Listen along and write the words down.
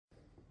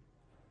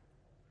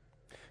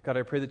God,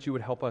 I pray that you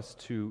would help us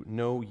to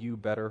know you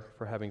better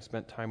for having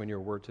spent time in your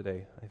word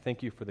today. I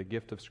thank you for the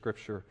gift of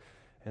Scripture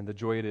and the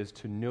joy it is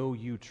to know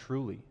you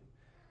truly.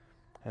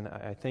 And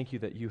I thank you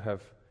that you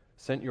have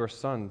sent your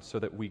Son so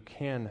that we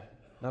can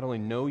not only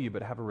know you,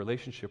 but have a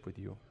relationship with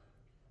you.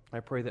 I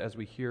pray that as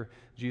we hear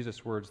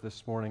Jesus' words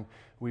this morning,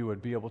 we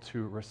would be able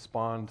to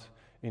respond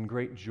in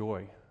great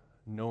joy,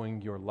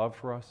 knowing your love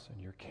for us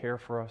and your care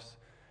for us,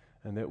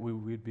 and that we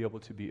would be able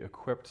to be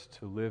equipped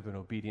to live in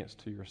obedience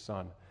to your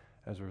Son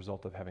as a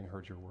result of having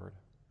heard your word.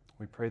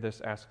 We pray this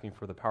asking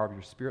for the power of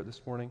your Spirit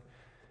this morning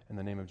in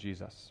the name of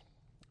Jesus.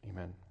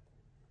 Amen.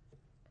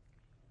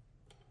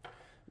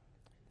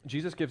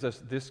 Jesus gives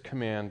us this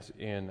command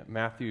in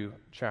Matthew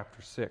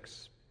chapter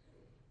 6.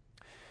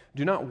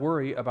 Do not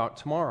worry about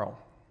tomorrow,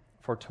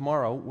 for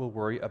tomorrow will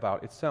worry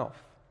about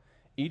itself.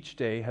 Each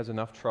day has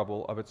enough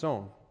trouble of its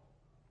own.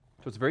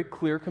 So it's a very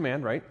clear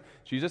command, right?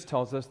 Jesus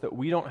tells us that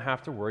we don't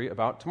have to worry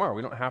about tomorrow.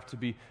 We don't have to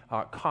be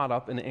caught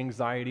up in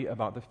anxiety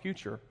about the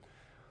future.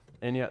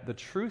 And yet the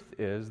truth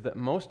is that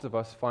most of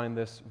us find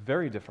this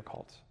very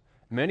difficult.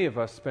 Many of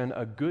us spend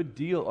a good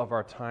deal of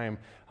our time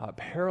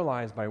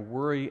paralyzed by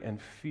worry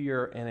and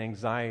fear and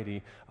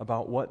anxiety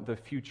about what the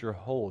future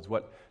holds,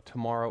 what's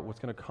going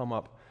to come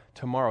up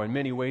tomorrow. In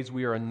many ways,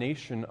 we are a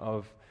nation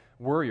of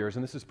worriers,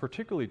 and this is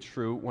particularly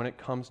true when it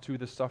comes to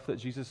the stuff that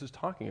Jesus is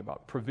talking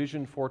about,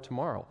 provision for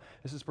tomorrow.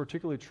 This is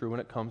particularly true when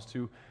it comes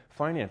to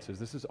finances.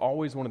 This is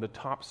always one of the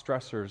top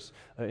stressors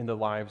in the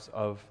lives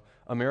of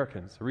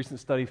Americans. A recent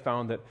study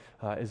found that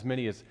as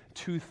many as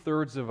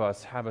 2/3 of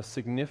us have a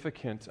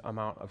significant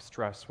amount of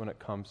stress when it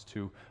comes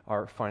to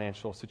our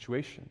financial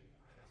situation.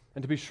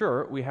 And to be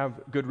sure, we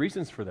have good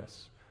reasons for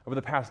this. Over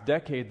the past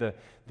decade,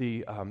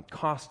 the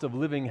cost of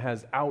living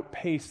has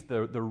outpaced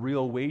the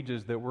real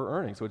wages that we're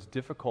earning, so it's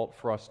difficult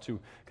for us to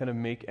kind of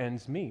make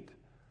ends meet.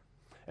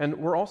 And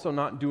we're also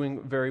not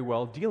doing very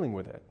well dealing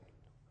with it.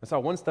 I saw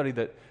one study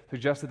that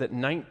suggested that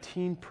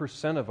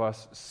 19% of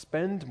us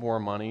spend more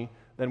money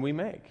than we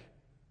make.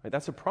 Right?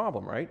 That's a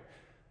problem, right?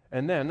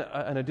 And then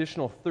an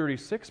additional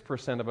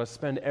 36% of us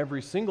spend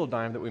every single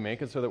dime that we make,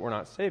 and so that we're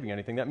not saving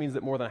anything. That means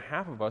that more than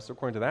half of us,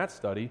 according to that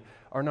study,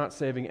 are not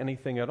saving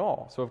anything at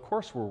all. So of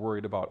course we're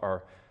worried about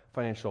our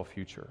financial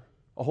future.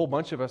 A whole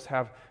bunch of us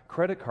have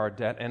credit card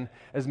debt, and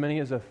as many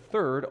as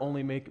 1/3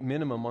 only make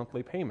minimum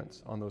monthly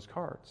payments on those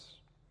cards.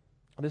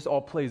 This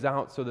all plays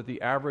out so that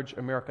the average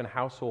American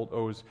household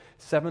owes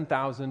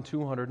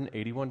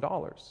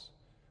 $7,281.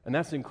 And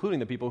that's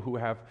including the people who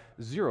have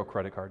zero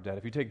credit card debt.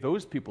 If you take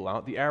those people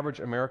out, the average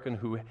American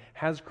who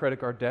has credit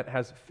card debt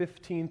has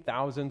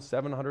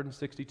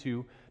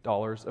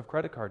 $15,762 of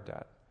credit card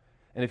debt.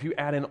 And if you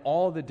add in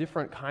all the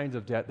different kinds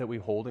of debt that we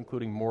hold,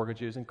 including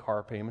mortgages and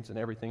car payments and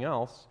everything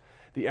else,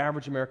 the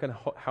average American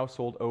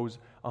household owes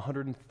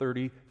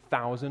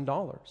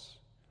 $130,000.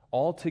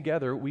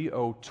 Altogether, we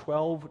owe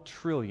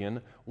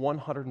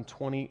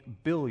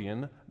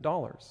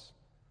 $12,120,000,000,000.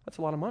 That's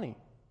a lot of money.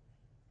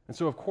 And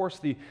so, of course,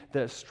 the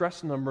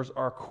stress numbers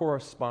are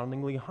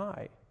correspondingly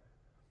high.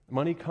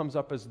 Money comes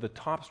up as the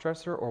top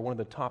stressor or one of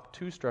the top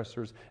 2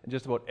 stressors in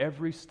just about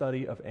every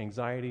study of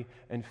anxiety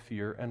and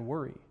fear and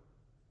worry.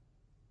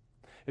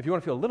 If you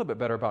want to feel a little bit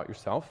better about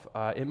yourself,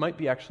 it might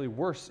be actually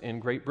worse in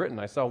Great Britain.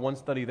 I saw one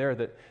study there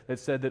that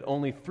said that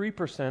only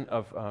 3%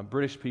 of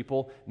British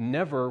people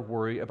never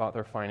worry about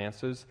their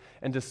finances,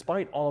 and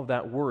despite all of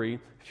that worry,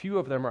 few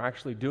of them are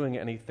actually doing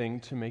anything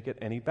to make it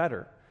any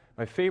better.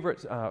 My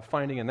favorite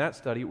finding in that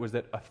study was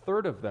that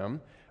 1/3 of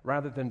them,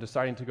 rather than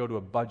deciding to go to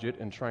a budget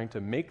and trying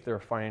to make their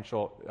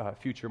financial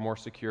future more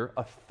secure,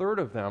 1/3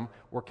 of them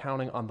were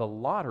counting on the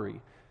lottery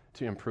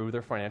to improve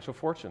their financial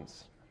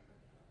fortunes.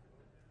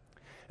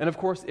 And of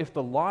course, if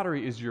the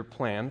lottery is your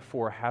plan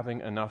for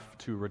having enough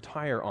to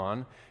retire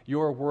on,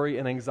 your worry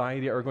and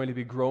anxiety are going to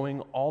be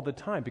growing all the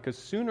time, because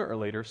sooner or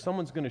later,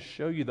 someone's going to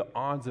show you the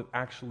odds of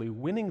actually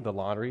winning the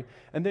lottery,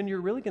 and then you're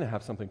really going to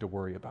have something to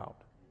worry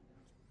about.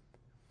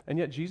 And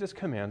yet Jesus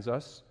commands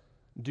us,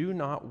 do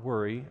not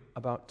worry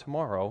about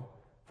tomorrow,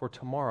 for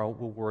tomorrow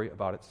will worry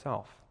about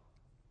itself.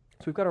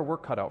 So we've got our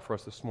work cut out for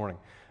us this morning.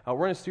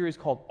 We're in a series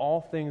called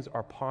All Things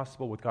Are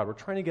Possible with God. We're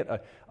trying to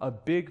get a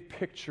big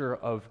picture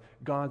of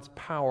God's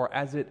power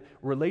as it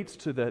relates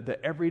to the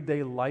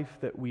everyday life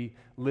that we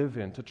live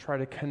in, to try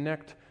to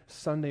connect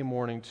Sunday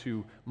morning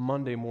to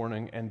Monday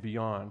morning and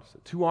beyond.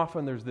 Too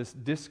often there's this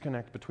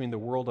disconnect between the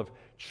world of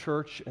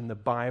church and the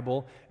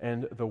Bible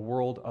and the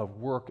world of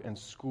work and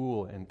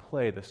school and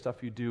play, the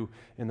stuff you do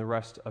in the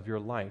rest of your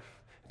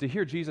life. To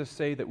hear Jesus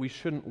say that we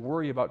shouldn't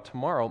worry about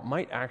tomorrow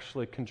might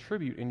actually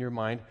contribute in your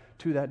mind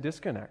to that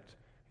disconnect.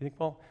 You think,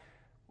 well,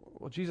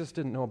 Jesus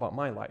didn't know about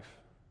my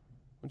life.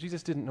 Well,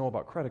 Jesus didn't know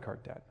about credit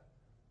card debt.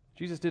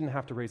 Jesus didn't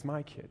have to raise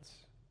my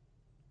kids.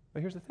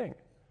 But here's the thing.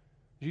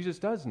 Jesus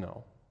does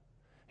know.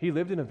 He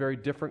lived in a very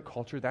different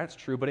culture, that's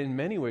true, but in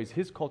many ways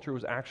his culture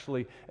was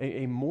actually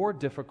a more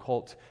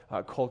difficult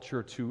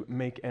culture to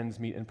make ends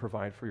meet and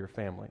provide for your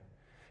family.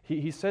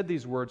 He said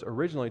these words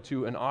originally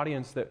to an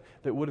audience that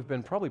would have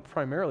been probably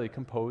primarily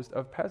composed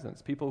of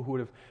peasants, people who would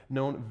have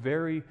known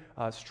very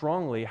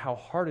strongly how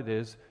hard it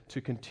is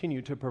to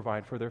continue to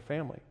provide for their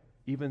family,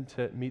 even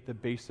to meet the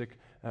basic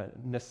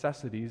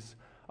necessities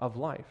of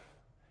life.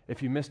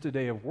 If you missed a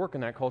day of work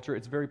in that culture,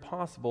 it's very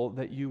possible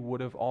that you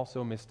would have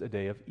also missed a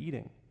day of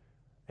eating.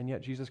 And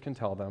yet Jesus can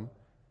tell them,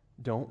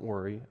 don't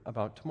worry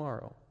about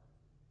tomorrow.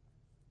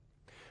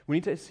 We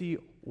need to see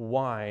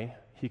why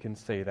he can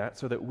say that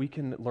so that we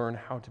can learn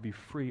how to be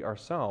free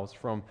ourselves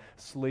from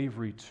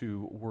slavery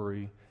to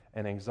worry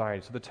and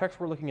anxiety. So the text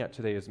we're looking at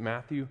today is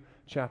Matthew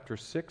chapter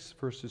 6,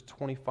 verses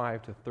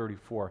 25 to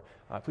 34.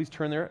 Please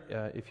turn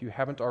there if you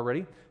haven't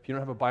already. If you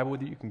don't have a Bible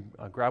with you, you can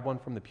grab one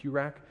from the pew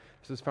rack.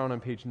 This is found on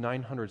page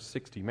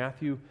 960.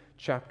 Matthew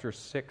chapter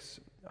 6,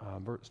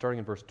 starting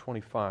in verse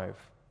 25.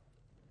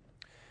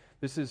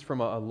 This is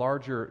from a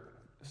larger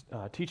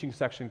teaching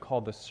section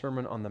called the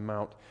Sermon on the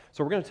Mount.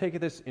 So we're going to take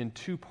this in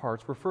two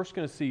parts. We're first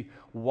going to see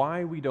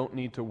why we don't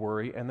need to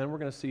worry, and then we're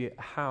going to see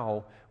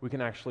how we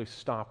can actually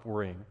stop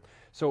worrying.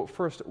 So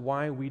first,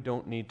 why we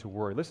don't need to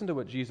worry. Listen to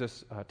what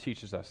Jesus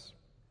teaches us.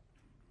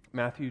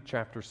 Matthew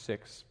chapter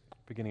 6,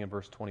 beginning in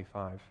verse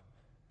 25.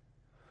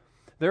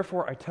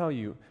 Therefore, I tell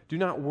you, do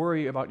not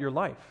worry about your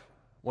life,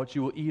 what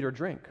you will eat or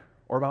drink,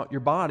 or about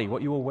your body,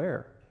 what you will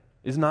wear.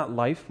 Is not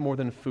life more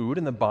than food,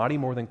 and the body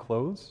more than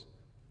clothes?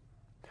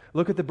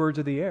 Look at the birds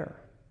of the air.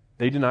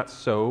 They do not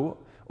sow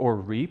or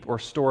reap or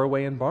store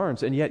away in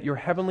barns, and yet your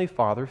heavenly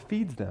Father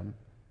feeds them.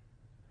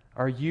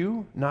 Are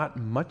you not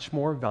much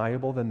more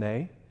valuable than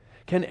they?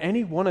 Can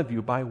any one of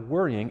you, by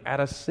worrying, add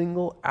a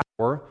single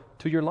hour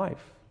to your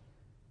life?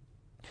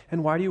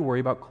 And why do you worry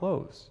about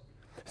clothes?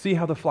 See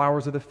how the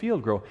flowers of the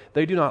field grow.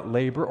 They do not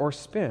labor or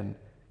spin.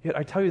 Yet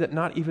I tell you that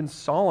not even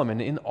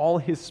Solomon in all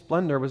his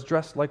splendor was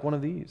dressed like one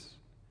of these.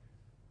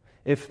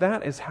 If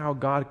that is how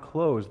God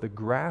clothes the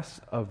grass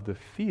of the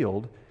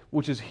field,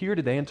 which is here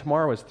today and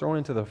tomorrow is thrown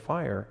into the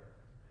fire,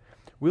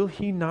 will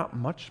he not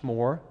much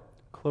more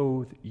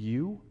clothe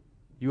you,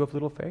 you of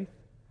little faith?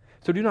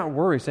 So do not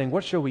worry, saying,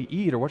 what shall we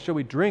eat, or what shall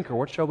we drink, or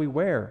what shall we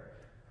wear?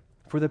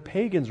 For the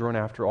pagans run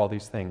after all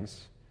these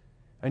things,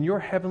 and your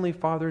heavenly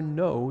Father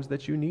knows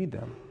that you need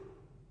them.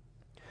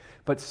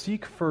 But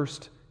seek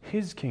first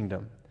his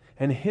kingdom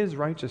and his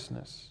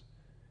righteousness,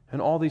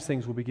 and all these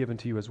things will be given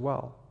to you as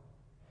well.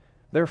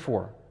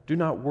 Therefore, do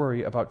not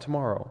worry about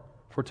tomorrow,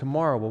 for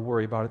tomorrow will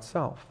worry about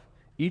itself.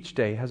 Each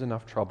day has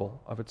enough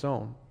trouble of its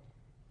own.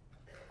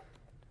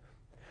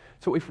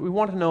 So if we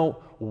want to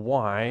know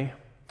why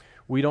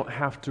we don't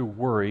have to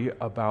worry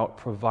about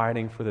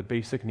providing for the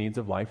basic needs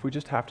of life, we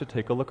just have to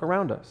take a look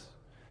around us.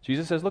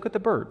 Jesus says, look at the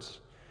birds.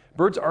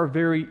 Birds are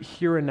very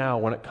here and now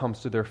when it comes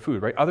to their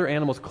food, right? Other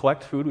animals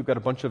collect food. We've got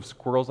a bunch of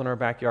squirrels in our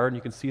backyard, and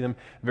you can see them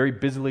very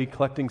busily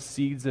collecting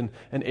seeds and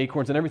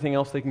acorns and everything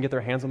else they can get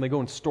their hands on. They go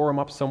and store them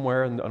up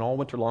somewhere, and all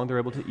winter long they're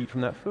able to eat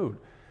from that food.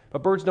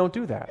 But birds don't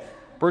do that.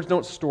 Birds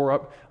don't store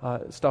up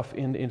stuff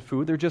in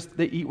food.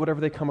 They eat whatever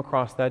they come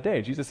across that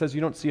day. Jesus says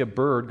you don't see a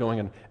bird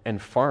going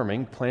and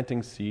farming,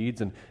 planting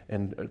seeds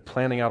and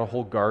planting out a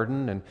whole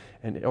garden,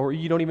 or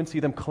you don't even see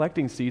them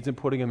collecting seeds and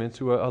putting them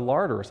into a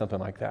larder or something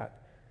like that.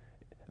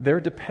 They're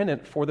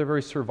dependent for their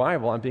very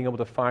survival on being able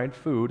to find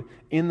food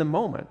in the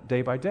moment,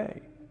 day by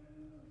day.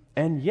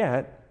 And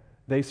yet,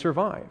 they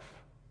survive.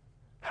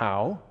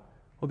 How?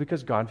 Well,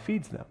 because God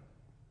feeds them.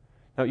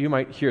 Now, you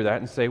might hear that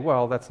and say,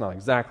 well, that's not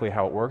exactly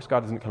how it works.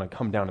 God doesn't kind of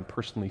come down and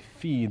personally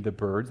feed the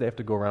birds. They have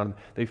to go around,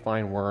 they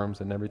find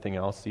worms and everything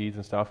else, seeds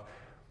and stuff.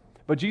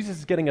 But Jesus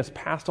is getting us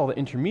past all the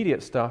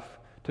intermediate stuff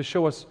to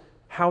show us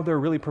how they're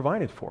really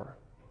provided for.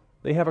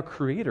 They have a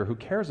creator who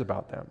cares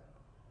about them.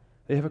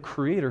 They have a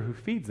creator who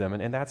feeds them,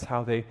 and that's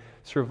how they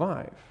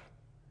survive.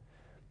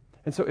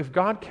 And so if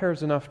God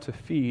cares enough to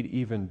feed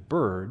even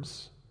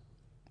birds,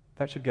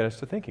 that should get us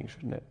to thinking,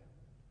 shouldn't it?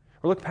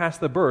 Or look past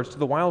the birds to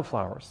the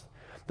wildflowers.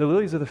 The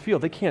lilies of the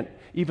field, they can't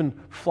even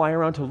fly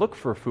around to look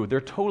for food.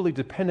 They're totally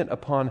dependent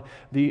upon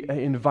the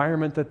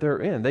environment that they're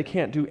in. They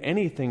can't do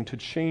anything to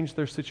change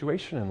their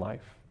situation in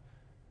life.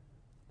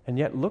 And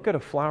yet, look at a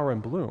flower in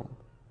bloom.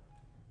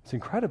 It's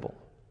incredible.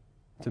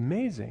 It's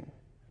amazing.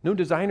 No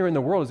designer in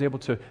the world is able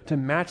to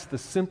match the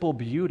simple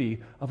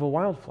beauty of a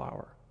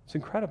wildflower. It's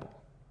incredible.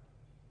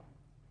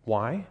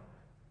 Why?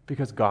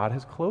 Because God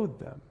has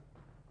clothed them.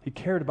 He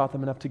cared about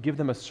them enough to give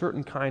them a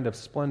certain kind of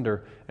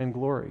splendor and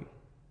glory.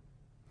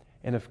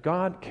 And if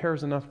God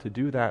cares enough to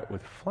do that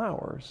with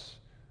flowers,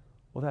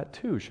 well, that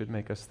too should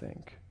make us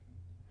think.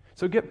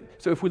 So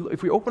if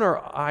we open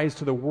our eyes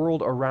to the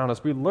world around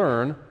us, we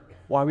learn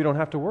why we don't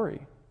have to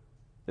worry.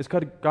 It's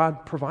because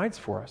God provides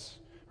for us.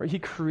 Right? He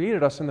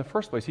created us in the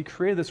first place. He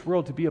created this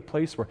world to be a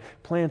place where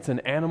plants and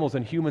animals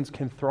and humans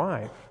can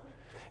thrive.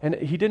 And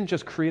he didn't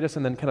just create us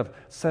and then kind of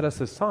set us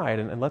aside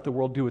and let the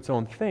world do its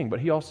own thing, but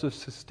he also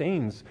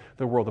sustains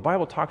the world. The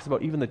Bible talks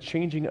about even the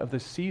changing of the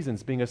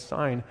seasons being a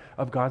sign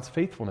of God's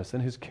faithfulness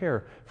and his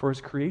care for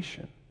his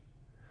creation.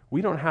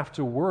 We don't have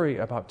to worry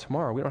about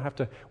tomorrow. We don't have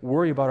to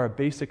worry about our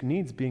basic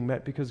needs being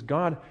met because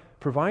God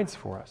provides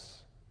for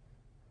us.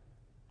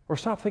 Or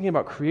stop thinking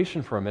about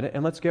creation for a minute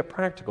and let's get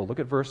practical. Look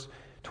at verse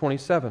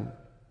 27.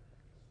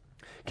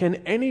 Can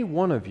any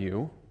one of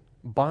you,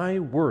 by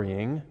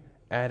worrying,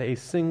 add a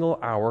single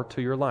hour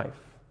to your life?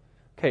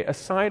 Okay,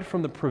 aside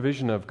from the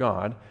provision of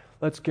God,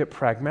 let's get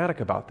pragmatic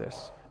about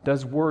this.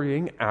 Does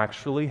worrying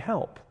actually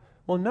help?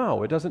 Well,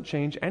 no, it doesn't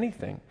change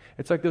anything.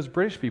 It's like those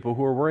British people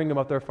who are worrying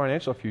about their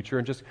financial future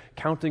and just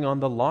counting on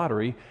the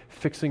lottery,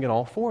 fixing it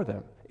all for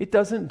them. It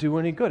doesn't do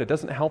any good. It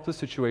doesn't help the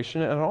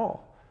situation at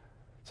all.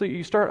 So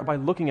you start by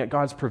looking at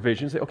God's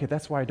provision and say, okay,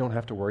 that's why I don't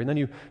have to worry. And then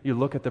you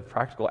look at the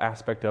practical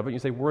aspect of it. And you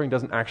say, worrying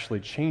doesn't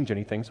actually change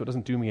anything, so it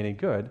doesn't do me any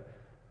good.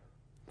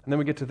 And then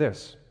we get to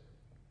this,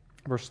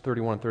 verse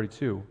 31 and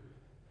 32.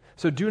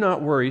 So do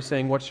not worry,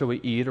 saying, what shall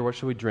we eat, or what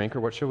shall we drink, or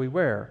what shall we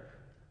wear?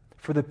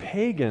 For the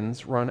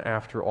pagans run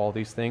after all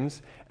these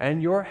things,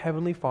 and your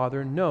heavenly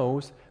Father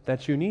knows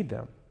that you need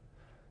them.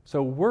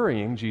 So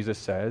worrying, Jesus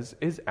says,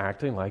 is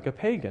acting like a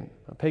pagan.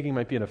 A pagan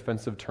might be an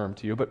offensive term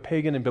to you, but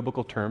pagan in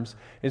biblical terms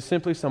is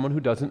simply someone who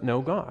doesn't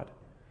know God.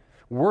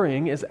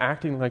 Worrying is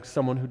acting like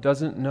someone who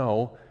doesn't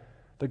know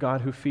the God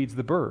who feeds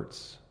the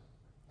birds,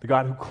 the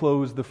God who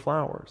clothes the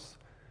flowers,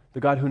 the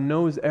God who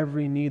knows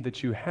every need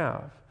that you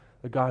have,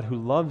 the God who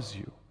loves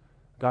you,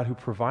 the God who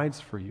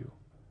provides for you.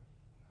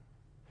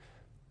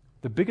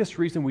 The biggest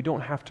reason we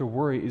don't have to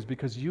worry is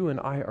because you and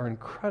I are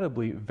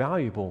incredibly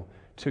valuable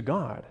to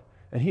God.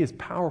 And He is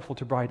powerful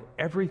to provide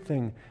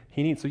everything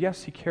He needs. So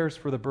yes, He cares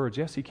for the birds.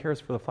 Yes, He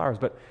cares for the flowers.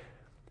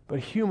 But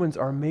humans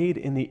are made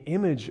in the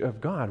image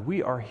of God.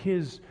 We are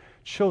His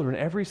children.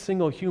 Every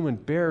single human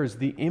bears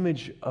the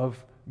image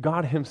of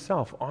God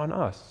Himself on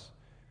us.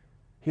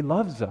 He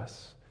loves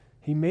us.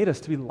 He made us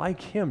to be like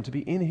Him, to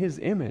be in His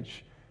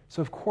image. So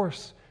of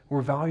course,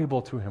 we're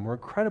valuable to Him. We're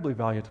incredibly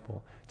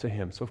valuable to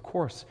Him. So of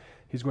course,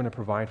 He's going to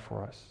provide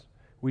for us.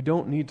 We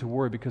don't need to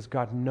worry because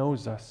God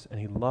knows us and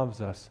He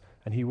loves us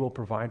and He will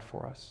provide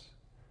for us.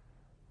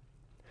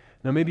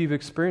 Now, maybe you've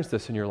experienced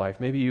this in your life.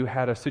 Maybe you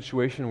had a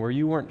situation where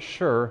you weren't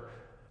sure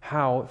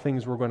how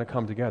things were going to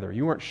come together.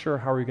 You weren't sure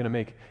how you were going to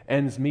make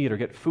ends meet or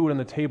get food on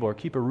the table or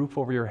keep a roof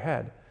over your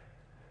head.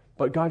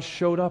 But God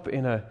showed up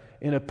in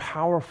a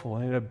powerful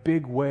and in a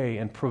big way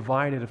and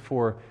provided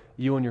for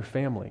you and your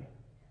family.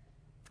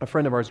 A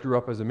friend of ours grew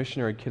up as a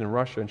missionary kid in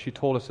Russia, and she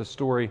told us a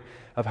story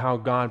of how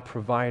God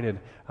provided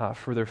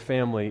for their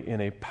family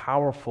in a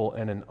powerful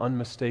and an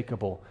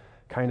unmistakable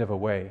kind of a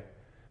way.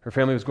 Her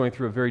family was going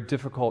through a very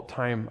difficult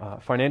time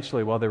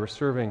financially while they were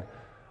serving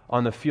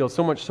on the field,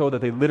 so much so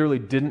that they literally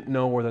didn't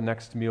know where the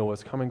next meal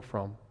was coming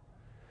from.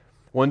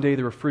 One day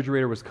the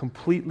refrigerator was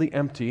completely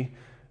empty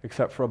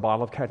except for a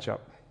bottle of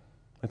ketchup.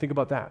 And think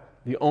about that.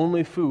 The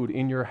only food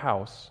in your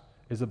house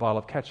is a bottle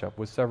of ketchup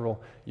with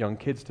several young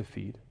kids to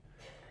feed.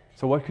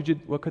 So what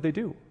could they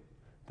do?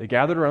 They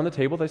gathered around the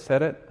table, they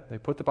set it, they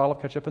put the bottle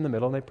of ketchup in the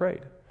middle, and they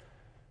prayed.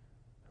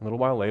 A little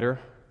while later,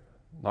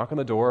 knock on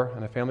the door,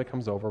 and a family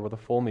comes over with a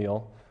full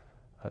meal,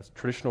 a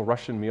traditional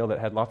Russian meal that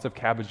had lots of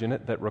cabbage in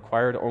it that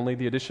required only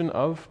the addition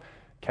of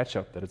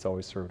ketchup that it's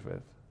always served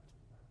with.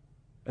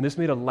 And this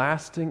made a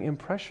lasting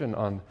impression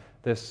on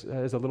this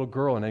as a little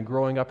girl, and then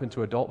growing up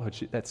into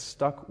adulthood, that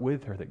stuck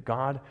with her, that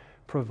God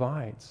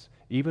provides.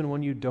 Even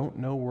when you don't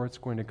know where it's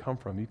going to come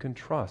from, you can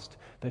trust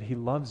that He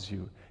loves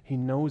you, He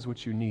knows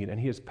what you need, and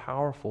He is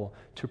powerful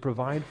to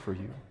provide for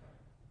you.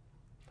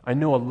 I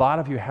know a lot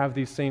of you have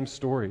these same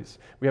stories.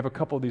 We have a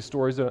couple of these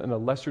stories in a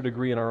lesser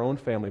degree in our own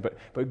family,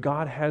 but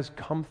God has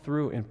come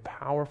through in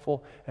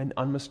powerful and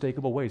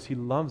unmistakable ways. He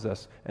loves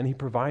us, and He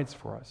provides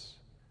for us.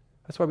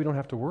 That's why we don't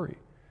have to worry.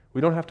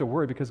 We don't have to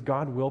worry because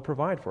God will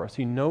provide for us.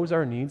 He knows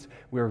our needs.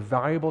 We are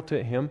valuable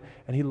to Him,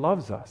 and He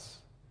loves us.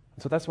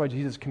 And so that's why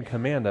Jesus can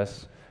command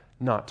us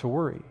not to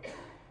worry.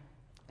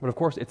 But of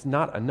course, it's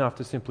not enough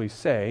to simply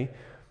say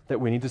that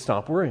we need to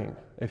stop worrying.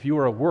 If you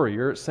are a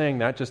worrier, saying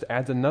that just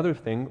adds another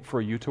thing for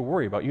you to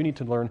worry about. You need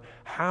to learn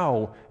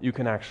how you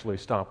can actually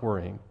stop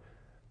worrying.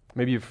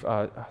 Maybe you've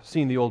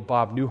seen the old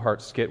Bob Newhart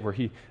skit where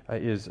he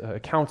is a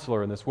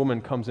counselor, and this woman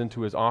comes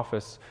into his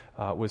office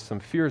with some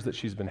fears that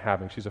she's been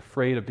having. She's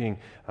afraid of being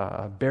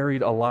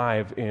buried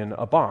alive in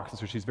a box, and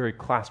so she's very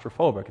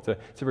claustrophobic. It's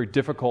a very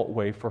difficult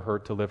way for her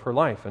to live her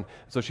life. And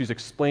so she's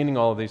explaining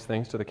all of these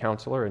things to the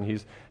counselor, and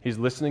he's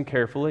listening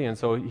carefully, and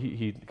so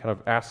he kind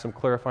of asks some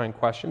clarifying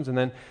questions, and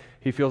then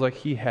he feels like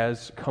he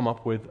has come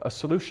up with a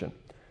solution.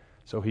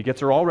 So he gets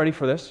her all ready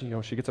for this.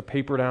 She gets a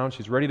paper down.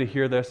 She's ready to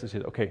hear this. And she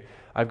says, okay,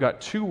 I've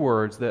got 2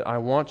 words that I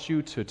want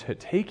you to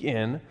take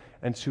in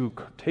and to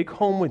take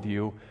home with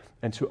you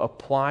and to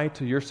apply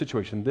to your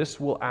situation. This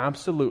will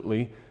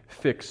absolutely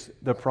fix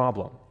the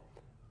problem.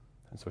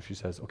 And so she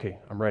says, okay,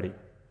 I'm ready.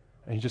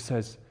 And he just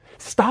says,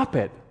 stop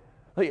it.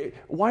 Like,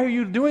 why are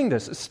you doing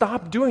this?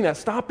 Stop doing that.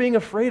 Stop being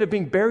afraid of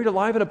being buried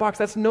alive in a box.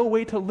 That's no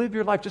way to live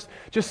your life.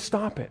 Just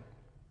stop it.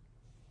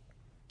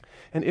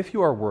 And if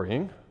you are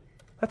worrying,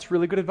 that's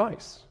really good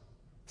advice.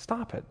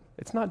 Stop it.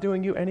 It's not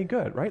doing you any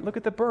good, right? Look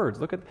at the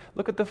birds. Look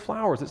at the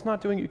flowers. It's not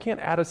doing you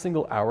can't add a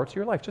single hour to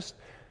your life. Just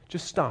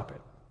stop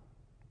it.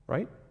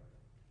 Right?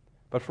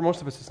 But for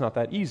most of us, it's not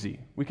that easy.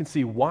 We can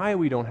see why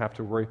we don't have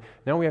to worry.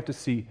 Now we have to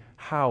see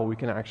how we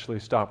can actually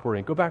stop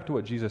worrying. Go back to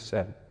what Jesus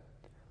said.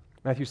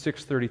 Matthew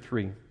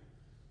 6:33.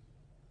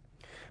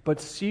 But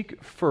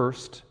seek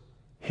first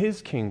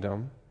his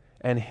kingdom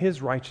and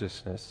his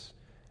righteousness,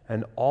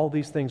 and all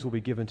these things will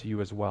be given to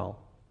you as well.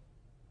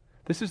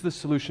 This is the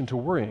solution to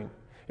worrying.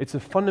 It's a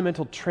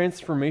fundamental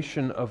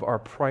transformation of our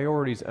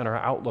priorities and our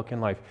outlook in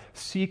life.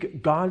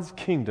 Seek God's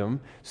kingdom,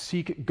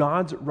 seek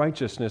God's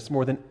righteousness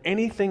more than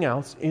anything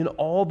else in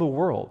all the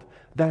world.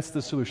 That's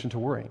the solution to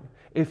worrying.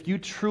 If you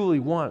truly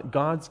want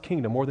God's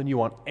kingdom more than you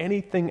want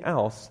anything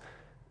else,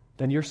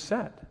 then you're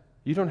set.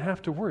 You don't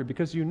have to worry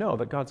because you know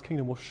that God's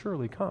kingdom will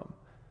surely come.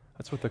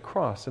 That's what the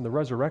cross and the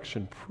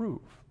resurrection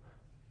prove.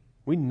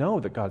 We know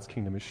that God's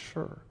kingdom is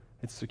sure.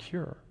 It's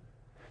secure.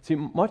 See,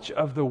 much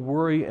of the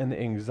worry and the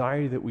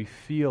anxiety that we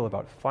feel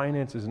about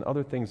finances and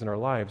other things in our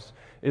lives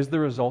is the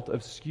result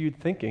of skewed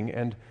thinking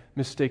and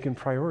mistaken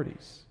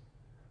priorities.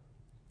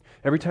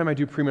 Every time I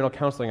do premarital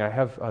counseling, I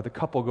have the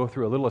couple go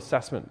through a little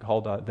assessment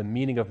called the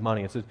meaning of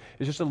money. It's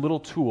just a little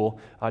tool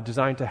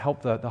designed to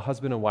help the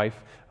husband and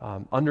wife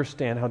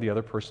understand how the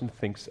other person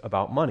thinks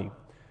about money.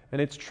 And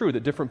it's true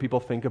that different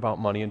people think about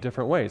money in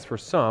different ways. For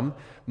some,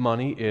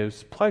 money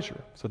is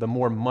pleasure. So the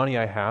more money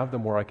I have, the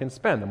more I can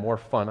spend, the more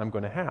fun I'm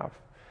going to have.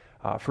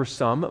 For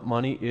some,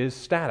 money is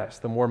status.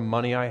 The more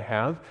money I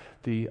have,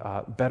 the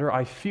better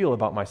I feel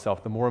about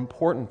myself, the more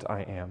important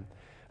I am.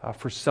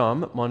 For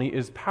some, money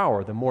is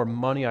power. The more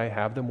money I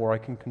have, the more I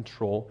can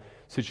control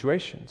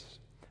situations.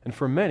 And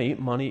for many,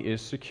 money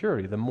is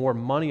security. The more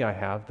money I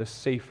have, the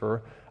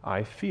safer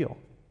I feel.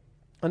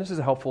 And this is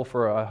helpful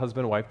for a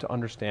husband and wife to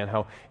understand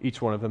how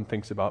each one of them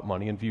thinks about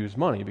money and views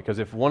money, because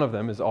if one of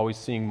them is always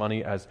seeing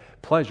money as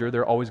pleasure,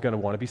 they're always going to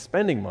want to be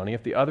spending money.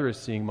 If the other is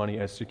seeing money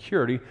as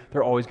security,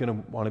 they're always going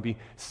to want to be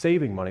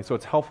saving money. So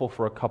it's helpful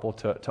for a couple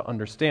to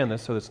understand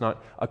this so it's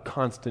not a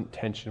constant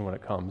tension when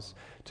it comes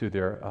to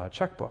their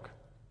checkbook.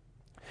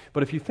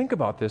 But if you think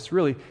about this,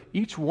 really,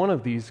 each one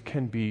of these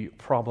can be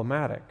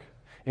problematic.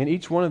 And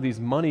each one of these,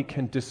 money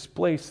can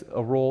displace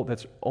a role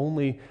that's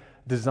only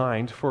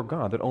designed for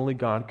God, that only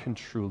God can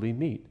truly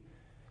meet.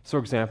 So, for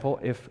example,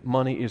 if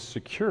money is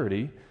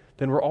security,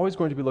 then we're always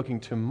going to be looking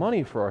to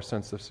money for our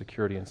sense of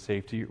security and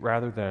safety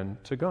rather than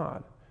to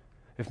God.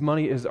 If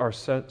money is our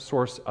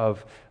source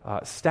of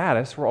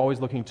status, we're always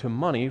looking to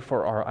money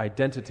for our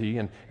identity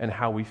and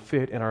how we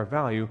fit and our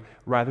value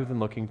rather than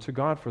looking to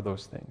God for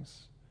those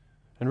things.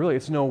 And really,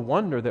 it's no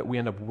wonder that we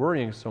end up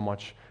worrying so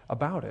much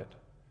about it.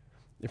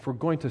 If we're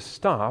going to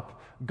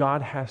stop,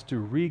 God has to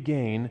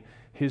regain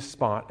his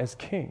spot as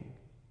king.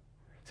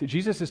 See,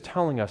 Jesus is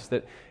telling us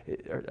that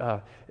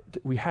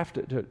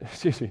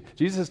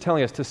Jesus is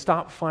telling us to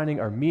stop finding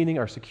our meaning,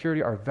 our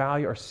security, our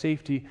value, our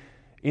safety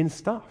in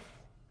stuff.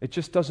 It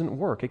just doesn't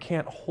work. It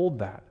can't hold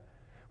that.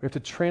 We have to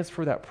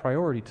transfer that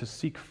priority to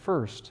seek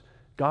first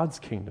God's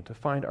kingdom, to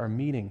find our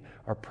meaning,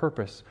 our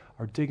purpose,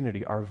 our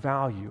dignity, our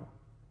value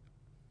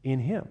in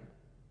him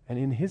and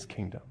in his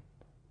kingdom.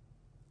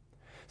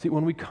 See,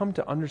 when we come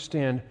to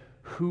understand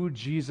who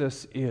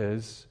Jesus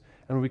is,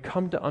 and when we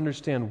come to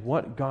understand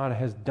what God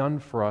has done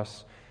for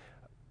us,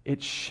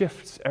 it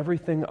shifts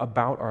everything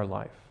about our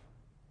life.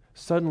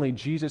 Suddenly,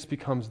 Jesus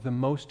becomes the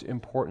most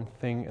important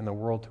thing in the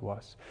world to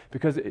us,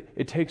 because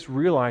it takes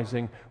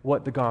realizing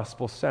what the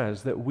gospel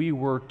says, that we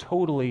were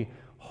totally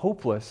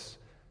hopeless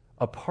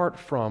apart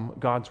from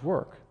God's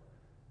work,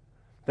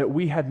 that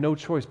we had no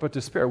choice but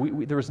despair.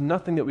 There was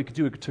nothing that we could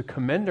do to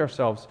commend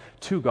ourselves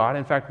to God.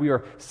 In fact, we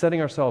are setting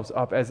ourselves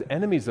up as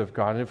enemies of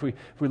God. And if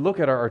we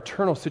look at our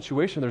eternal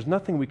situation, there's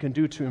nothing we can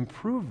do to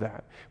improve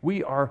that.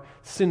 We are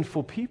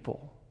sinful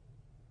people.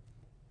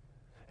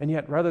 And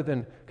yet, rather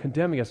than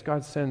condemning us,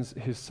 God sends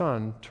his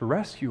Son to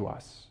rescue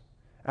us.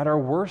 At our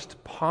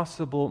worst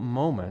possible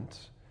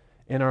moment,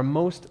 in our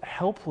most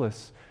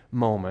helpless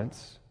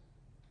moments,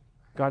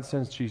 God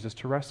sends Jesus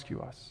to rescue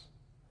us.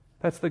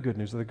 That's the good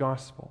news of the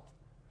gospel.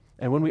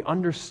 And when we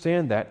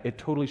understand that, it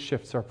totally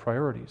shifts our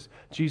priorities.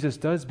 Jesus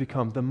does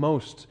become the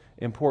most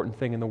important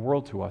thing in the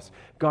world to us.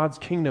 God's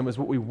kingdom is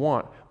what we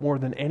want more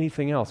than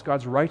anything else.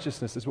 God's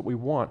righteousness is what we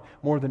want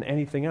more than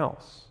anything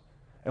else.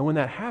 And when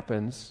that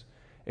happens,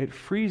 it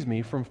frees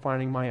me from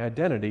finding my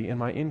identity in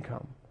my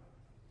income.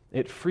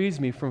 It frees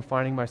me from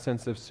finding my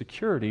sense of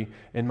security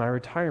in my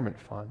retirement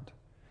fund.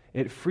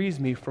 It frees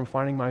me from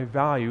finding my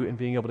value in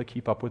being able to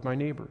keep up with my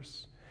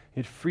neighbors.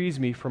 It frees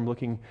me from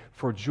looking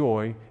for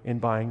joy in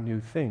buying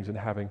new things and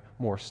having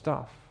more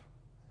stuff.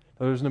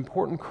 Now, there's an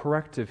important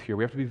corrective here.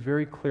 We have to be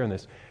very clear on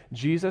this.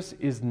 Jesus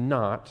is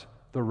not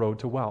the road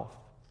to wealth.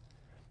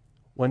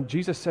 When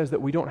Jesus says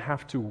that we don't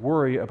have to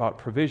worry about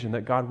provision,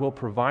 that God will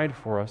provide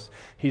for us,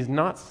 he's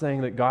not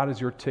saying that God is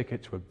your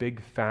ticket to a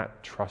big,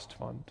 fat trust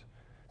fund.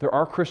 There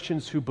are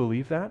Christians who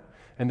believe that,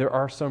 And there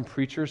are some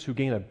preachers who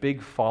gain a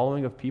big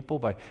following of people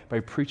by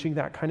preaching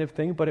that kind of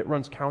thing, but it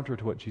runs counter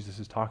to what Jesus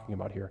is talking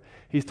about here.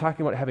 He's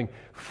talking about having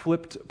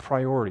flipped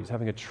priorities,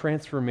 having a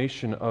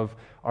transformation of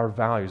our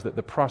values, that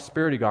the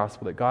prosperity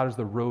gospel, that God is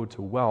the road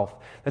to wealth,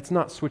 that's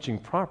not switching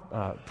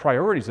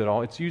priorities at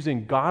all. It's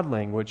using God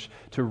language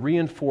to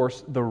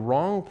reinforce the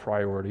wrong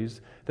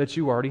priorities that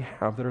you already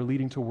have that are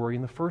leading to worry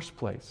in the first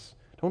place.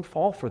 Don't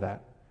fall for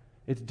that.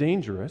 It's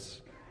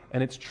dangerous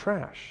and it's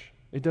trash.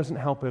 It doesn't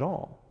help at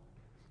all.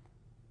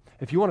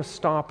 If you want to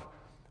stop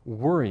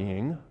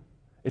worrying,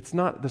 it's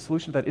not the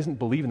solution to that isn't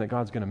believing that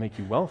God's going to make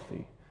you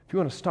wealthy. If you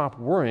want to stop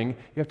worrying,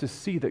 you have to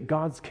see that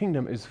God's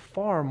kingdom is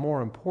far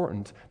more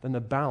important than the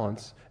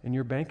balance in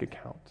your bank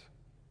account.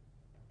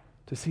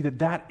 To see that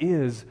that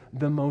is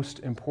the most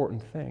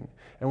important thing.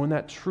 And when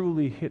that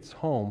truly hits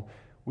home,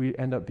 we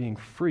end up being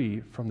free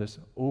from this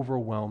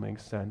overwhelming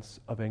sense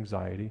of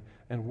anxiety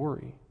and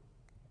worry.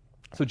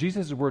 So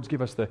Jesus' words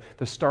give us the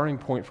starting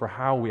point for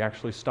how we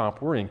actually stop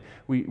worrying.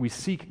 We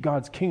seek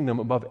God's kingdom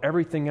above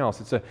everything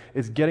else.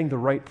 It's getting the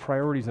right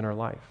priorities in our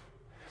life.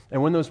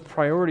 And when those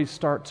priorities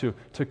start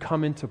to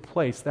come into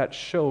place, that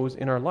shows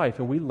in our life,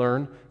 and we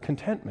learn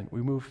contentment.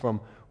 We move from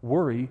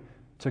worry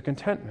to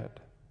contentment.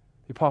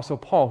 The Apostle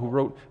Paul, who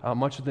wrote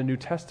much of the New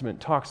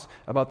Testament, talks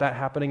about that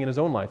happening in his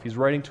own life. He's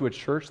writing to a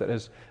church that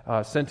has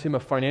sent him a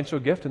financial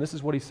gift, and this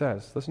is what he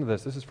says. Listen to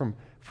this. This is from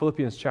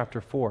Philippians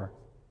chapter 4.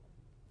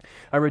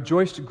 I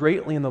rejoiced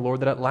greatly in the Lord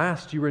that at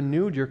last you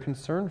renewed your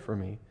concern for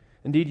me.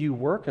 Indeed, you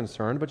were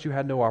concerned, but you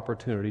had no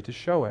opportunity to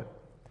show it.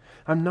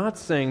 I'm not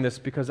saying this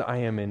because I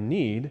am in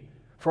need,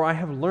 for I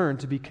have learned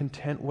to be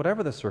content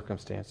whatever the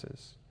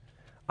circumstances.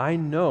 I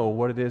know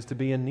what it is to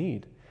be in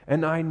need,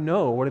 and I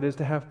know what it is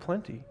to have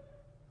plenty.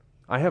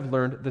 I have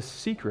learned the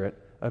secret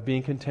of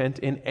being content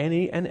in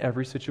any and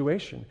every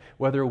situation,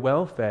 whether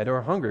well-fed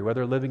or hungry,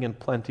 whether living in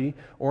plenty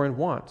or in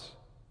want.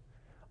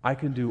 I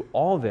can do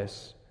all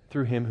this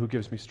through him who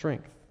gives me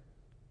strength.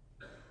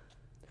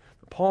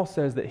 Paul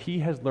says that he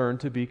has learned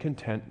to be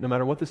content no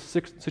matter what the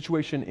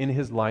situation in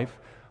his life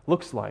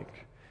looks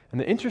like.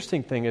 And the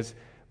interesting thing is,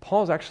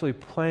 Paul's actually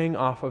playing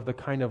off of the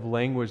kind of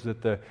language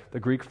that the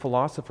Greek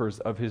philosophers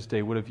of his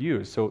day would have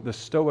used. So the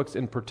Stoics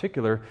in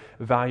particular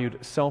valued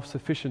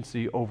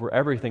self-sufficiency over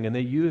everything, and they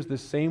used the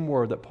same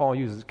word that Paul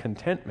uses,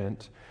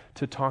 contentment,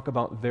 to talk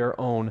about their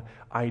own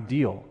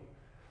ideal.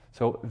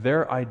 So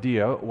their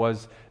idea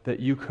was that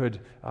you could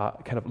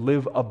kind of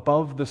live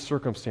above the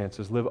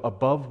circumstances, live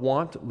above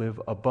want, live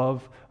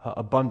above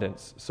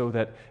abundance, so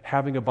that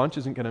having a bunch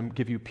isn't going to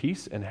give you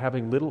peace and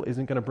having little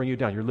isn't going to bring you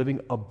down. You're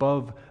living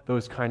above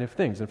those kind of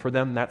things. And for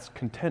them, that's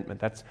contentment.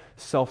 That's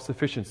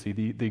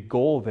self-sufficiency. The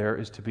goal there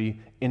is to be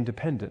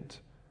independent.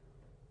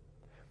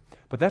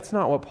 But that's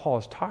not what Paul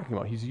is talking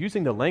about. He's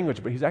using the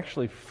language, but he's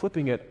actually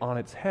flipping it on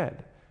its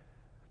head.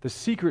 The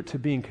secret to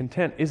being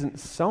content isn't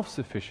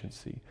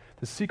self-sufficiency.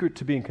 The secret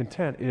to being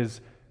content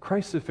is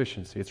Christ's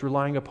sufficiency. It's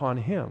relying upon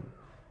him.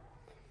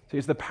 See,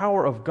 it's the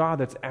power of God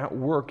that's at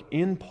work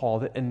in Paul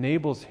that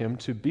enables him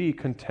to be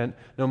content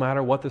no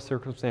matter what the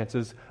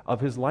circumstances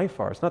of his life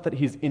are. It's not that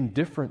he's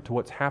indifferent to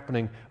what's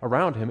happening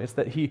around him. It's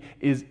that he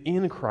is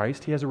in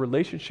Christ. He has a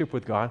relationship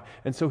with God,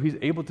 and so he's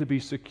able to be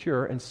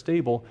secure and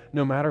stable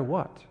no matter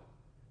what.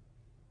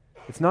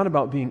 It's not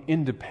about being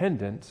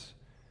independent.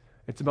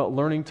 It's about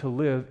learning to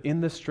live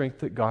in the strength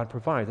that God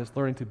provides. It's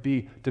learning to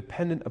be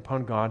dependent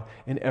upon God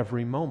in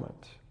every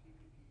moment.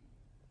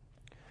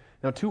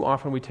 Now, too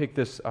often we take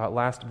this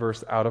last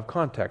verse out of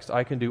context.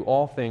 I can do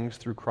all things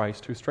through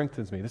Christ who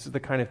strengthens me. This is the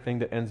kind of thing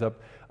that ends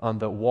up on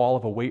the wall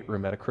of a weight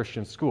room at a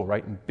Christian school,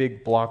 right? In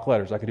big block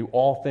letters. I can do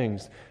all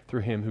things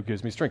through him who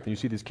gives me strength. And you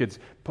see these kids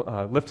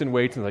lifting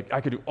weights and like, I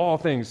can do all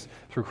things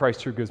through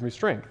Christ who gives me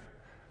strength.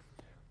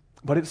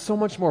 But it's so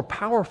much more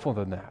powerful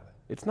than that.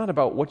 It's not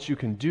about what you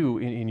can do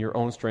in your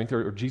own strength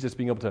or Jesus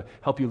being able to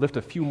help you lift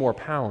a few more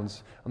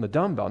pounds on the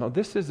dumbbell. No,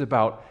 this is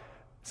about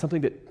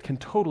something that can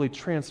totally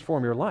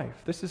transform your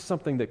life. This is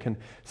something that can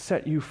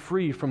set you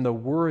free from the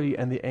worry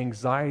and the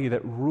anxiety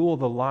that rule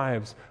the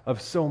lives of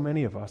so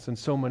many of us and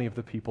so many of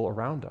the people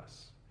around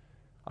us.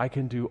 I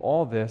can do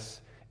all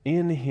this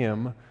in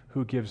him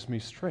who gives me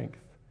strength.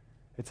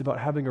 It's about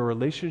having a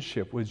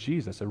relationship with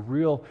Jesus, a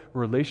real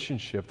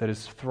relationship that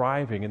is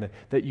thriving, and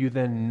that you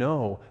then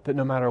know that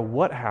no matter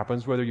what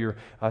happens, whether you're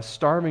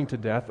starving to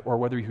death or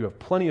whether you have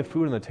plenty of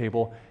food on the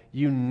table,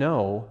 you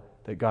know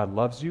that God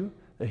loves you,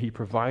 that he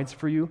provides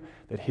for you,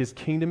 that his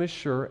kingdom is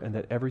sure, and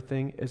that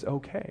everything is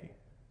okay.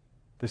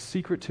 The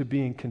secret to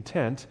being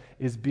content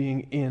is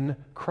being in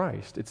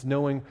Christ. It's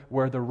knowing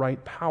where the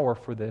right power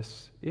for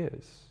this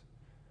is.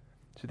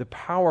 See, the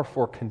power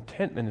for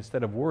contentment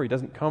instead of worry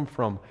doesn't come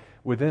from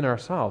within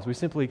ourselves.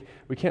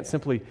 We can't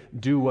simply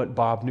do what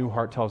Bob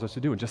Newhart tells us to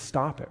do and just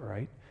stop it,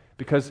 right?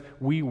 Because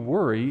we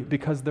worry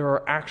because there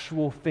are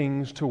actual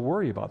things to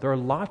worry about. There are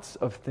lots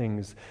of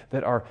things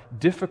that are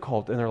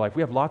difficult in their life.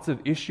 We have lots of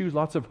issues,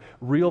 lots of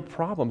real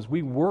problems.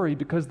 We worry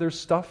because there's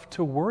stuff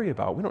to worry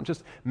about. We don't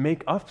just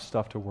make up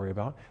stuff to worry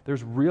about.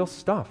 There's real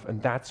stuff,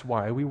 and that's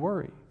why we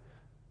worry.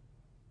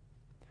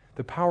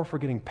 The power for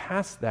getting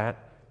past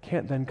that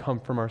can't then come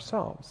from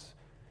ourselves.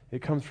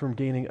 It comes from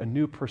gaining a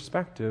new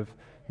perspective,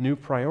 new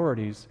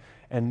priorities,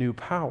 and new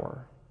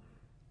power.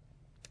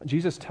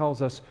 Jesus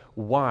tells us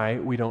why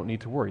we don't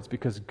need to worry. It's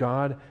because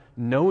God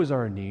knows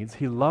our needs,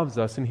 He loves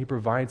us, and He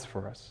provides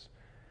for us.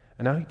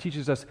 And now He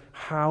teaches us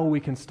how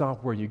we can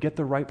stop worrying. You get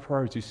the right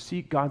priorities. You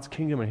seek God's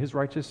kingdom and His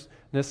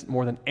righteousness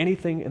more than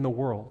anything in the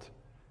world.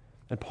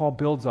 And Paul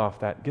builds off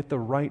that. Get the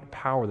right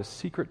power. The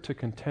secret to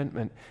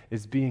contentment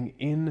is being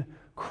in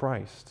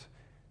Christ.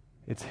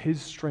 It's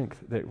His strength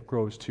that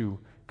grows to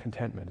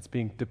contentment. It's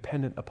being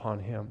dependent upon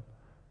Him.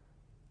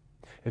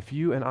 If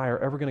you and I are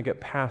ever going to get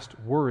past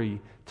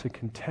worry to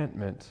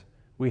contentment,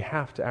 we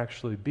have to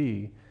actually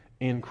be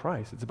in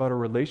Christ. It's about a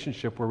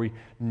relationship where we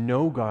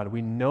know God,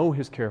 we know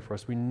His care for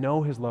us, we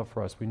know His love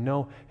for us, we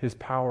know His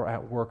power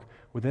at work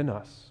within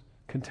us.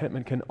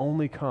 Contentment can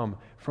only come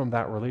from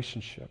that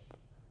relationship.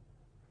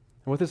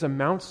 And what this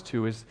amounts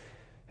to is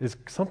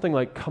something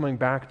like coming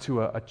back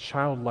to a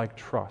childlike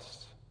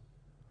trust.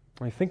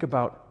 I mean, think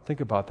about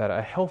that.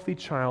 A healthy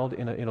child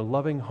in a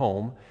loving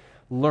home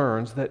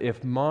learns that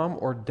if mom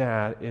or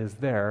dad is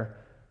there,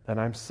 then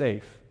I'm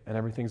safe and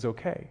everything's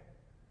okay.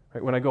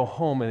 Right? When I go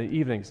home in the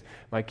evenings,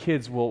 my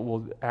kids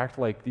will act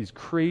like these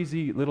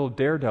crazy little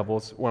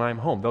daredevils when I'm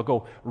home. They'll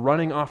go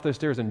running off the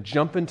stairs and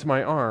jump into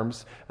my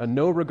arms,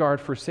 no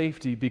regard for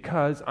safety,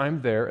 because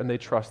I'm there and they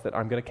trust that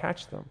I'm going to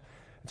catch them.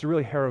 It's a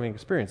really harrowing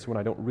experience when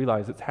I don't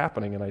realize it's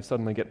happening and I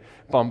suddenly get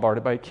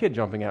bombarded by a kid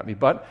jumping at me.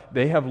 But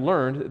they have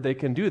learned that they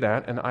can do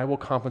that, and I will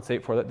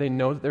compensate for that. They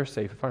know that they're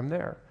safe if I'm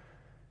there.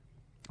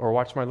 Or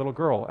watch my little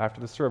girl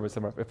after the service.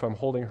 If I'm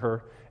holding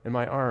her in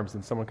my arms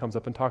and someone comes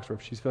up and talks to her,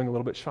 if she's feeling a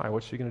little bit shy,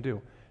 what's she going to do?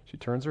 She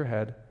turns her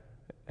head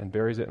and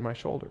buries it in my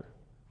shoulder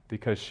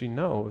because she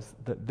knows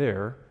that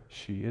there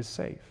she is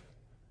safe,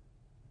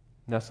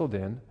 nestled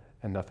in,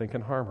 and nothing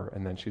can harm her.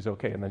 And then she's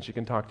okay, and then she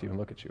can talk to you and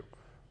look at you.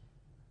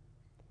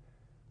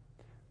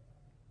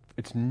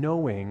 It's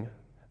knowing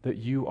that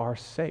you are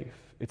safe.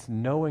 It's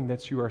knowing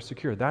that you are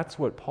secure. That's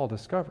what Paul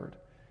discovered.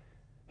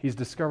 He's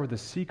discovered the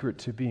secret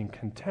to being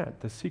content,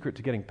 the secret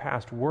to getting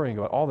past worrying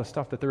about all the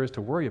stuff that there is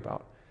to worry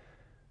about.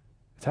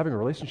 It's having a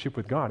relationship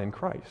with God in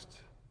Christ.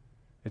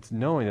 It's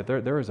knowing that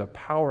there is a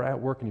power at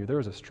work in you. There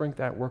is a strength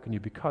at work in you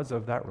because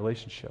of that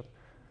relationship.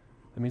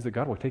 That means that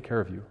God will take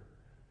care of you.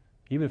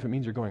 Even if it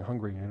means you're going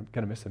hungry and you're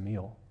going to miss a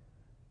meal.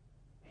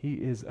 He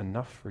is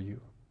enough for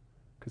you.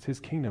 Because His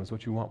kingdom is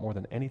what you want more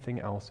than anything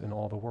else in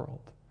all the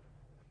world.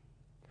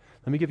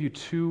 Let me give you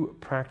 2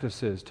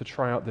 practices to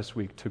try out this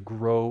week to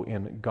grow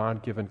in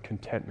God-given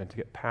contentment, to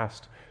get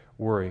past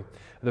worry.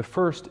 The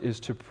first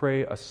is to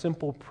pray a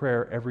simple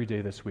prayer every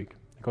day this week.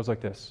 It goes like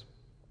this.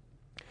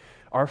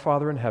 Our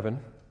Father in heaven,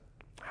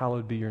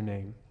 hallowed be your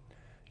name.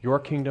 Your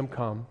kingdom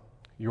come,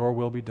 your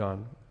will be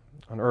done,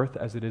 on earth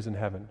as it is in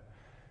heaven.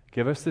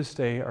 Give us this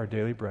day our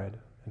daily bread,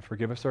 and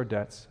forgive us our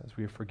debts as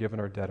we have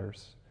forgiven our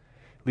debtors.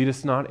 Lead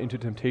us not into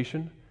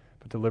temptation,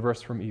 but deliver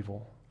us from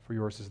evil. For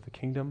yours is the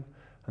kingdom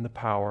and the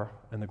power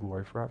and the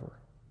glory forever.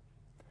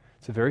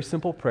 It's a very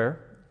simple prayer.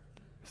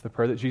 It's the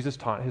prayer that Jesus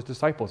taught His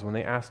disciples when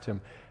they asked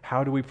Him,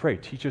 how do we pray?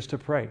 Teach us to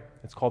pray.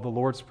 It's called the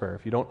Lord's Prayer.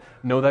 If you don't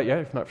know that yet,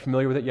 if you're not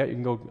familiar with it yet, you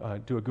can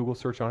go do a Google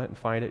search on it and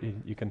find it.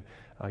 You can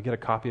get a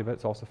copy of it.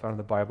 It's also found in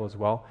the Bible as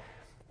well.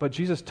 But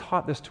Jesus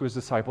taught this to His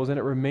disciples, and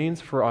it remains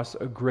for us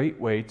a great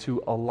way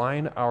to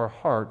align our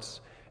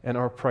hearts and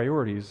our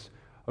priorities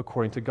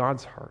according to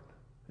God's heart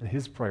and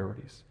His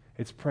priorities.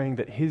 It's praying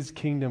that His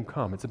kingdom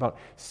come. It's about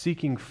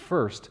seeking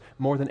first,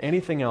 more than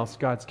anything else,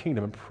 God's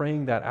kingdom and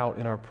praying that out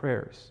in our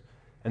prayers.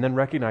 And then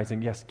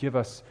recognizing, yes, give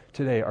us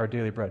today our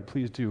daily bread.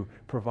 Please do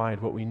provide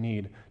what we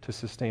need to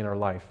sustain our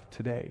life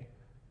today.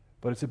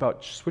 But it's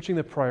about switching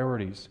the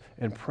priorities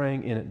and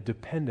praying in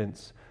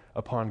dependence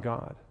upon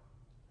God.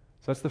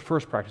 So that's the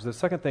first practice. The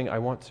second thing I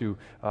want to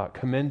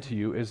commend to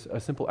you is a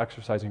simple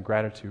exercise in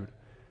gratitude.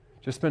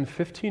 Just spend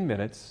 15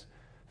 minutes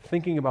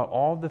thinking about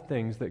all the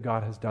things that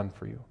God has done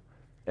for you.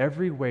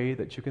 Every way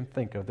that you can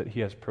think of that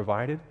He has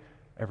provided,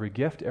 every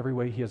gift, every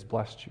way He has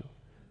blessed you.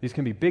 These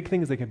can be big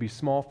things, they can be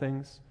small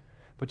things,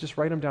 but just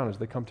write them down as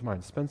they come to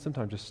mind. Spend some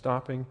time just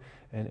stopping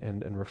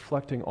and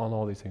reflecting on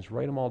all these things.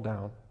 Write them all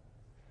down.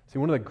 See,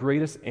 one of the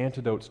greatest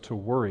antidotes to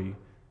worry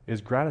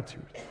is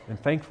gratitude and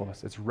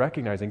thankfulness. It's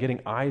recognizing, getting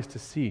eyes to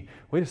see,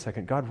 wait a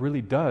second, God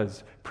really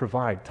does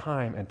provide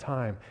time and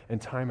time and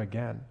time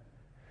again.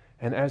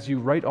 And as you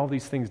write all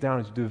these things down,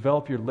 as you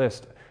develop your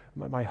list,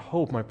 my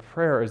hope, my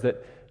prayer is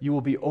that you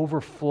will be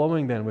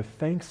overflowing then with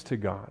thanks to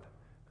God,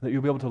 that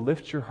you'll be able to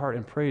lift your heart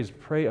and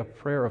pray a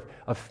prayer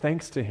of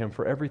thanks to Him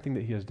for everything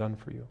that He has done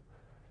for you.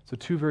 So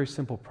 2 very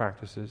simple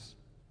practices.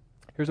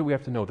 Here's what we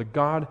have to know. The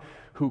God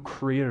who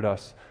created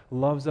us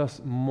loves us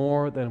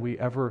more than we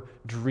ever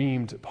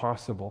dreamed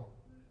possible.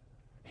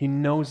 He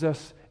knows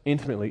us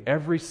intimately.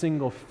 Every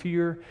single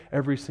fear,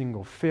 every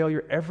single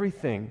failure,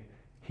 everything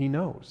He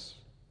knows.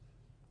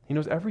 He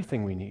knows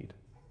everything we need.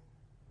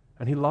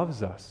 And He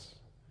loves us.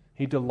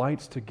 He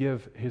delights to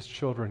give His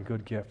children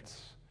good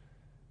gifts.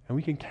 And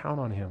we can count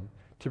on Him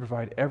to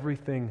provide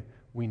everything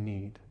we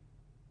need.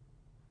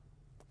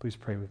 Please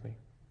pray with me.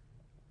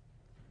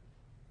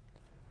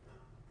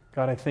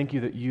 God, I thank you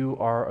that you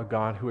are a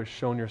God who has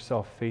shown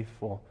yourself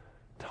faithful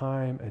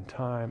time and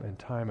time and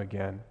time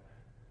again.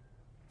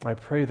 I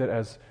pray that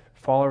as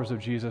followers of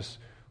Jesus,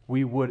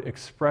 we would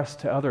express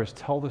to others,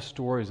 tell the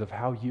stories of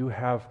how you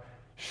have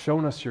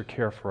shown us your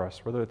care for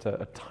us, whether it's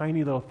a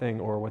tiny little thing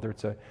or whether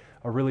it's a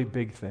really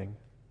big thing.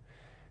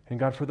 And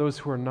God, for those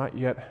who are not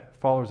yet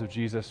followers of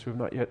Jesus, who have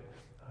not yet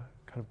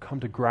kind of come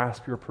to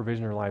grasp your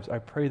provision in their lives, I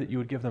pray that you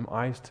would give them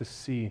eyes to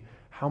see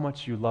how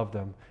much you love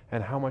them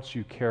and how much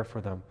you care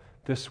for them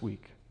this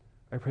week.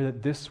 I pray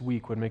that this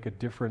week would make a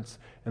difference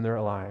in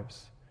their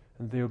lives,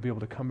 and they would be able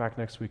to come back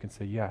next week and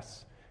say,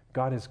 yes,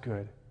 God is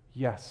good.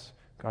 Yes,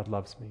 God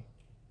loves me.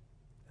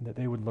 And that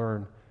they would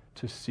learn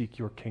to seek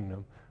your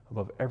kingdom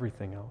above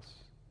everything else.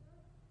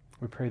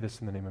 We pray this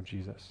in the name of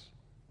Jesus.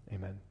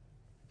 Amen.